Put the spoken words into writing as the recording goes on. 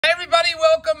everybody,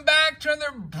 welcome back to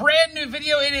another brand new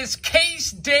video. It is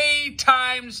Case Day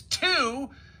times 2.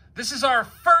 This is our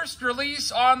first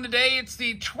release on the day. It's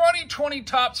the 2020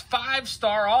 Topps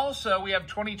 5-star. Also, we have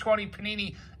 2020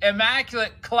 Panini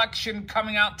Immaculate Collection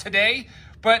coming out today.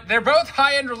 But they're both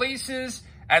high-end releases,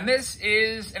 and this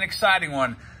is an exciting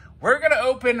one. We're going to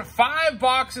open 5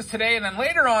 boxes today, and then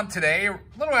later on today, a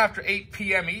little after 8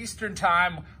 p.m. Eastern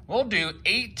Time, we'll do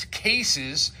 8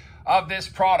 cases of this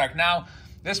product. Now,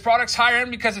 this product's higher end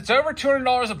because it's over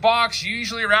 $200 a box,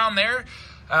 usually around there,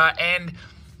 and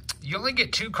you only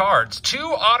get 2 cards, 2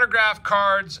 autograph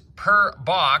cards per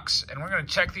box, and we're going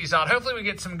to check these out. Hopefully we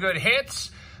get some good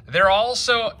hits. There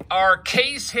also are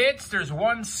case hits. There's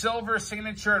 1 silver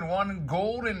signature and 1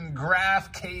 golden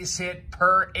graph case hit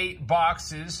per 8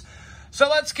 boxes. So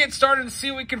let's get started and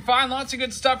see what we can find. Lots of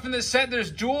good stuff in this set.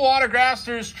 There's dual autographs.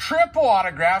 There's triple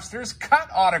autographs. There's cut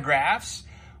autographs,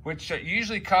 which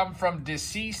usually come from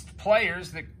deceased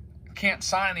players that can't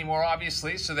sign anymore,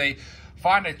 obviously. So they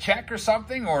find a check or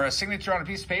something or a signature on a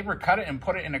piece of paper, cut it, and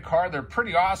put it in a card. They're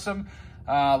pretty awesome.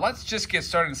 Let's just get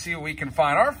started and see what we can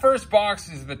find. Our first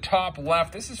box is the top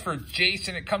left. This is for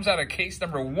Jason. It comes out of case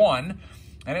number 1,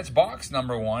 and it's box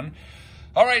number 1.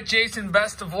 All right, Jason,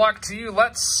 best of luck to you.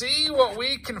 Let's see what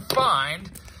we can find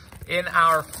in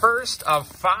our first of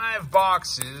 5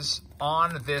 boxes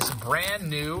on this brand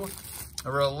new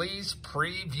release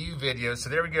preview video. So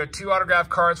there we go, 2 autograph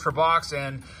cards per box.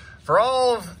 And for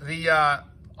all of the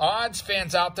odds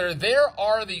fans out there, there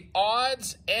are the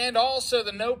odds and also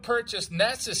the no purchase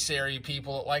necessary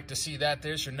people that like to see that.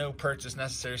 There's your no purchase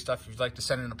necessary stuff. If you'd like to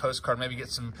send in a postcard, maybe get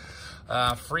some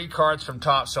free cards from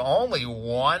Topps. So only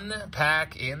 1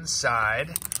 pack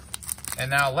inside. And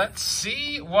now let's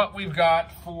see what we've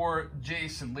got for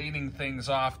Jason leading things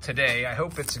off today. I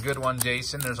hope it's a good one,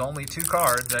 Jason. There's only 2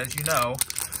 cards, as you know.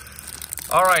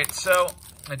 All right, so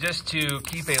just to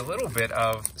keep a little bit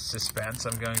of suspense,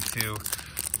 I'm going to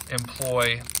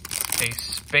employ a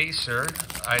spacer.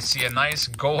 I see a nice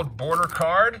gold border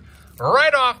card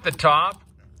right off the top.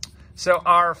 So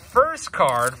our first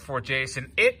card for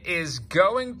Jason, it is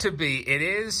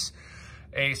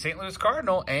a St. Louis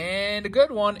Cardinal, and a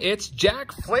good one. It's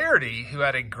Jack Flaherty, who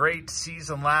had a great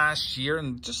season last year.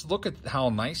 And just look at how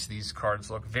nice these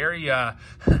cards look. Very,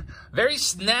 very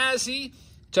snazzy.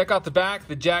 Check out the back,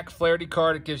 the Jack Flaherty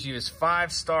card. It gives you his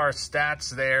 5-star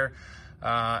stats there.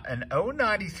 An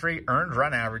 0.93 earned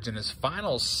run average in his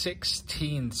final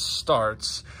 16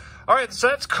 starts. All right, so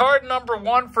that's card number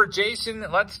 1 for Jason.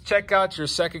 Let's check out your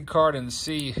second card and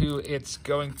see who it's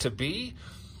going to be.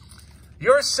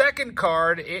 Your second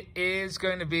card, it is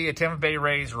going to be a Tampa Bay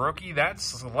Rays rookie.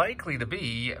 That's likely to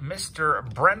be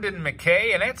Mr. Brendan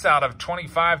McKay, and it's out of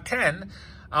 25/10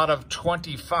 out of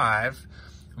 25.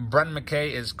 Brendan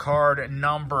McKay is card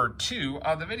number 2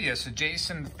 of the video. So,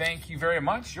 Jason, thank you very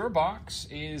much. Your box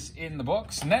is in the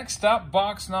books. Next up,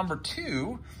 box number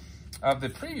 2 of the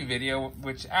preview video,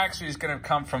 which actually is going to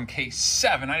come from case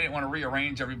 7. I didn't want to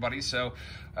rearrange everybody, so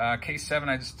case 7,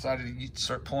 I just decided to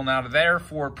start pulling out of there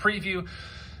for preview.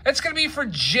 It's going to be for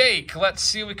Jake. Let's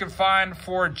see what we can find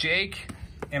for Jake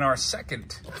in our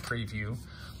second preview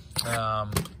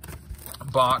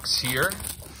box here.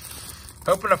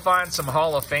 Hoping to find some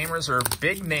Hall of Famers or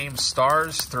big-name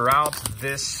stars throughout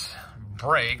this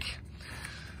break.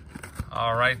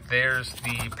 All right, there's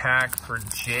the pack for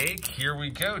Jake. Here we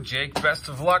go, Jake. Best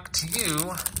of luck to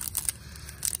you.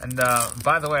 And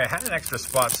by the way, I had an extra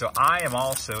spot, so I am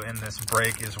also in this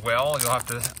break as well. You'll have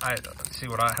to see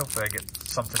what hopefully I get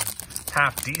something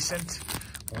half decent.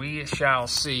 We shall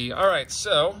see. All right,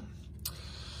 so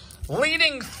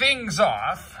leading things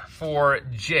off for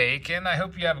Jake, and I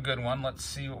hope you have a good one. Let's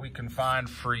see what we can find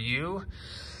for you.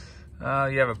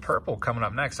 You have a purple coming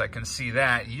up next. I can see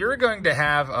that. You're going to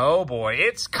have, oh boy,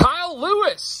 it's Kyle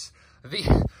Lewis, pretty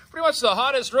much the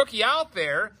hottest rookie out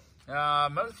there.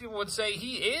 Most people would say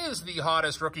he is the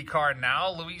hottest rookie card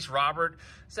now. Luis Robert,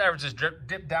 his average has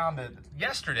dipped down to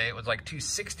yesterday. It was like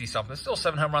 260 something. Still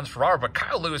 7 home runs for Robert, but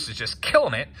Kyle Lewis is just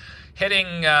killing it,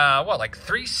 hitting like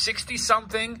 360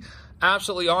 something.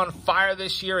 Absolutely on fire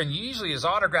this year, and usually his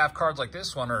autograph cards like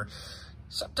this one are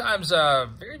sometimes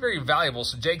very, very valuable.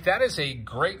 So, Jake, that is a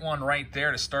great one right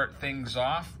there to start things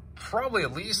off. Probably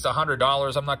at least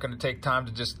 $100. I'm not going to take time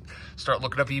to just start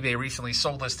looking up eBay recently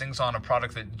sold listings on a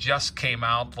product that just came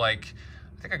out. Like,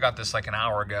 I think I got this like an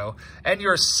hour ago. And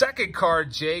your second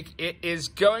card, Jake, it is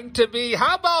going to be,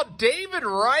 how about David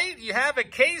Wright? You have a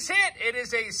case hit. It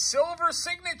is a silver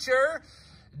signature.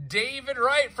 David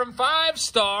Wright from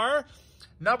 5-star.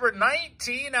 Number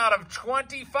 19 out of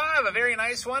 25, a very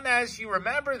nice one. As you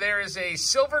remember, there is a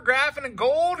silver graph and a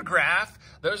gold graph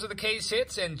those are the case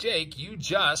hits, and Jake, you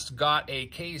just got a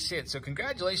case hit. So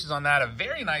congratulations on that. A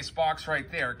very nice box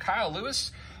right there. Kyle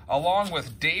Lewis along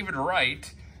with David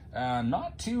Wright.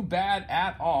 Not too bad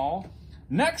at all.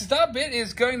 Next up, it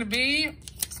is going to be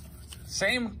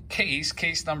same case,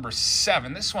 case number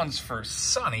 7. This one's for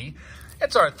Sonny.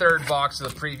 It's our third box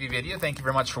of the preview video. Thank you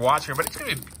very much for watching, but it's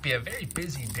going to be a very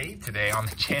busy day today on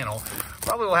the channel.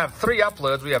 Probably we'll have 3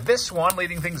 uploads. We have this one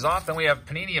leading things off, then we have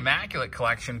Panini Immaculate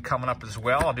Collection coming up as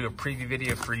well. I'll do a preview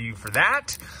video for you for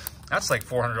that. That's like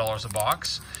 $400 a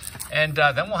box. And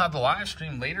then we'll have the live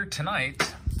stream later tonight.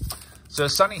 So,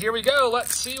 Sonny, here we go.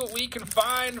 Let's see what we can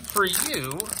find for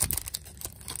you.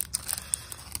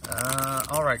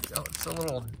 All right. Oh, it's a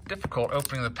little difficult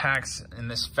opening the packs in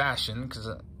this fashion because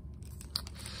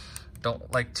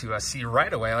don't like to see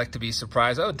right away. I like to be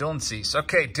surprised. Oh, Dylan Cease.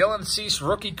 Okay, Dylan Cease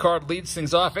rookie card leads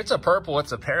things off. It's a purple,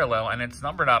 it's a parallel, and it's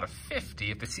numbered out of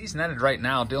 50. If the season ended right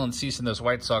now, Dylan Cease and those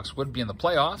White Sox would be in the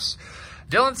playoffs.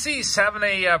 Dylan Cease having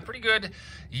a pretty good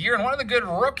year and one of the good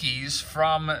rookies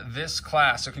from this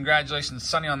class. So congratulations,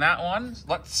 Sonny, on that one.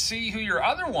 Let's see who your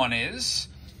other one is.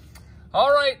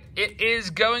 All right, it is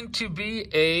going to be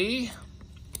a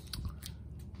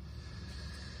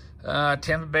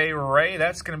Tampa Bay Ray.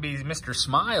 That's going to be Mr.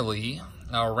 Smiley.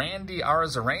 Randy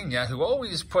Arozarena, who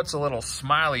always puts a little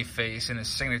smiley face in his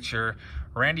signature.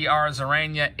 Randy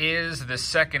Arozarena is the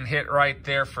second hit right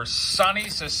there for Sonny.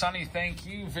 So, Sonny, thank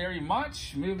you very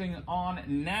much. Moving on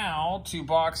now to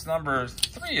box number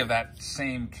 3 of that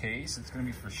same case. It's going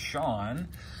to be for Sean.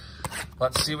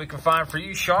 Let's see what we can find for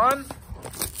you, Sean.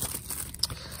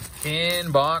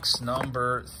 In box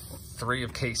number 3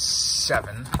 of case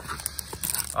 7.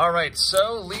 All right,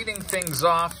 so leading things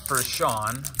off for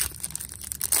Sean.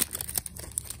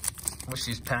 I wish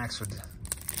these packs would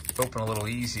open a little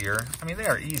easier. I mean, they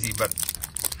are easy, but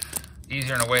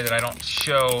easier in a way that I don't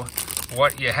show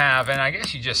what you have. And I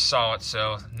guess you just saw it,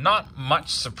 so not much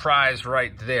surprise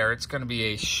right there. It's going to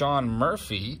be a Sean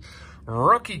Murphy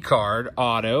rookie card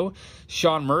auto.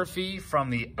 Sean Murphy from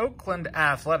the Oakland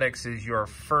Athletics is your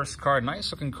first card.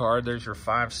 Nice looking card. There's your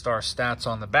 5-star stats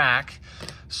on the back.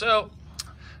 So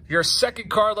your second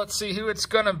card, let's see who it's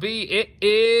going to be. It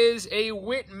is a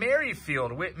Whit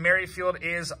Merrifield. Whit Merrifield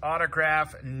is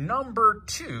autograph number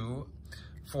 2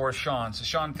 for Sean. So,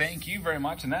 Sean, thank you very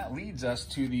much. And that leads us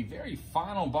to the very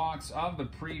final box of the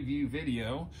preview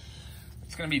video.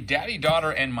 It's going to be Daddy,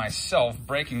 Daughter, and myself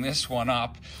breaking this one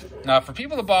up. For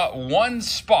people that bought one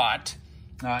spot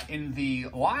in the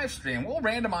live stream, we'll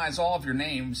randomize all of your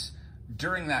names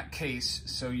during that case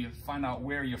so you find out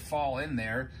where you fall in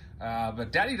there.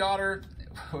 But Daddy Daughter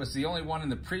was the only one in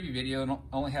the preview video and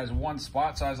only has one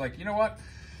spot. So I was like, you know what?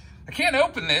 I can't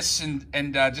open this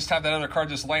and just have that other card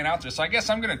just laying out there. So I guess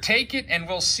I'm going to take it and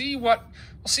we'll see what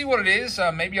it is.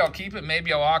 Maybe I'll keep it.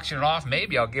 Maybe I'll auction it off.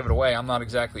 Maybe I'll give it away. I'm not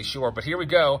exactly sure. But here we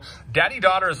go. Daddy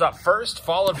Daughter is up first,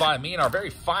 followed by me in our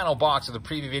very final box of the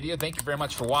preview video. Thank you very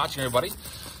much for watching, everybody.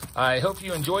 I hope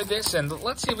you enjoyed this. And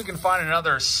let's see if we can find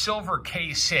another silver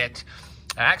case hit.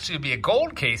 Actually, it'll be a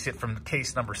gold case hit from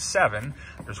case number 7.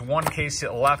 There's one case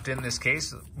hit left in this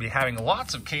case. We'll be having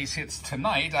lots of case hits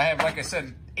tonight. I have, like I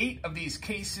said, 8 of these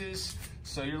cases.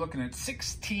 So you're looking at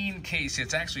 16 case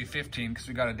hits. Actually 15 because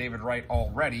we got a David Wright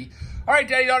already. All right,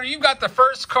 Daddy Daughter, you've got the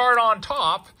first card on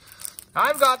top.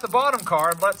 I've got the bottom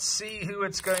card. Let's see who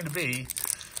it's going to be.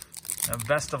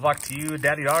 Best of luck to you,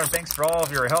 Daddy Daughter. Thanks for all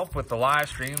of your help with the live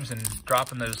streams and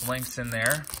dropping those links in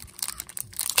there.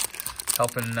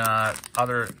 Helping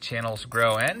other channels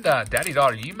grow. And Daddy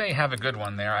Daughter, you may have a good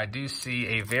one there. I do see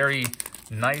a very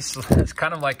nice, it's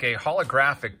kind of like a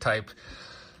holographic type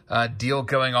deal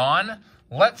going on.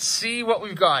 Let's see what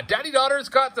we've got. Daddy Daughter's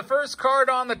got the first card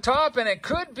on the top, and it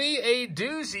could be a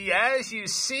doozy. As you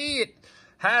see, it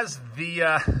has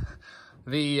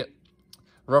the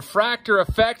refractor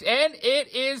effect, and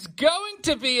it is going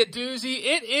to be a doozy.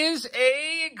 It is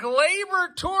a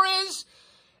Gleyber Torres.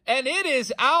 And it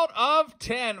is out of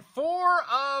 10. 4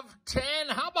 of 10.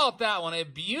 How about that one? A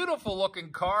beautiful looking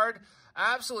card.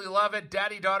 Absolutely love it.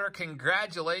 Daddy Daughter,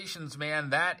 congratulations, man.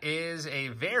 That is a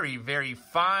very, very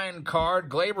fine card.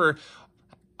 Gleyber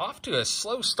off to a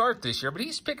slow start this year, but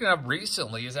he's picking up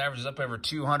recently. His average is up over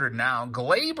 200 now.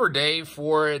 Gleyber Day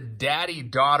for Daddy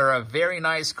Daughter. A very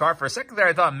nice card. For a second there,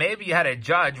 I thought maybe you had a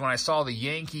Judge when I saw the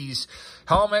Yankees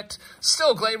helmet.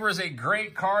 Still, Gleyber is a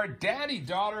great card. Daddy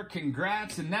Daughter,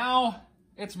 congrats. And now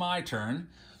it's my turn.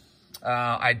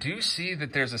 I do see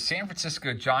that there's a San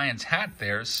Francisco Giants hat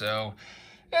there, so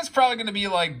it's probably going to be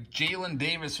like Jalen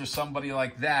Davis or somebody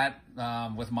like that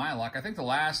with my luck. I think the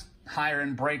last higher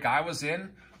end break I was in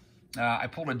I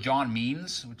pulled a John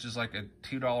Means, which is like a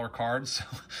 $2 card. So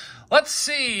let's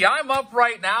see. I'm up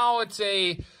right now.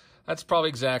 That's probably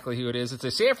exactly who it is. It's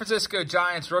a San Francisco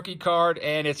Giants rookie card,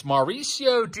 and it's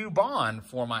Mauricio Dubon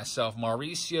for myself.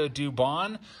 Mauricio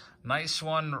Dubon. Nice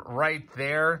one right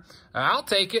there. I'll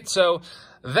take it. So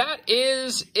that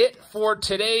is it for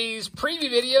today's preview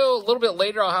video. A little bit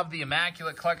later, I'll have the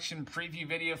Immaculate Collection preview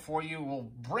video for you. We'll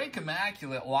break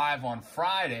Immaculate live on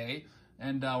Friday.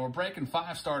 And we're breaking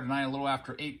 5-star tonight a little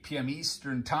after 8 p.m.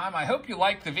 Eastern time. I hope you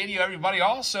liked the video, everybody.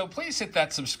 Also, please hit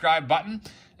that subscribe button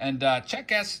and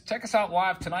check us out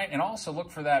live tonight. And also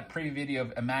look for that preview video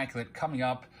of Immaculate coming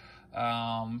up.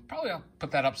 Probably I'll put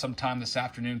that up sometime this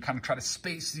afternoon. Kind of try to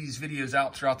space these videos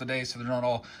out throughout the day so they're not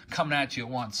all coming at you at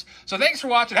once. So thanks for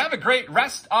watching. Have a great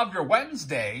rest of your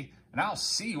Wednesday. And I'll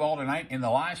see you all tonight in the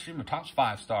live stream of Topps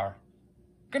 5-Star.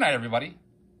 Good night, everybody.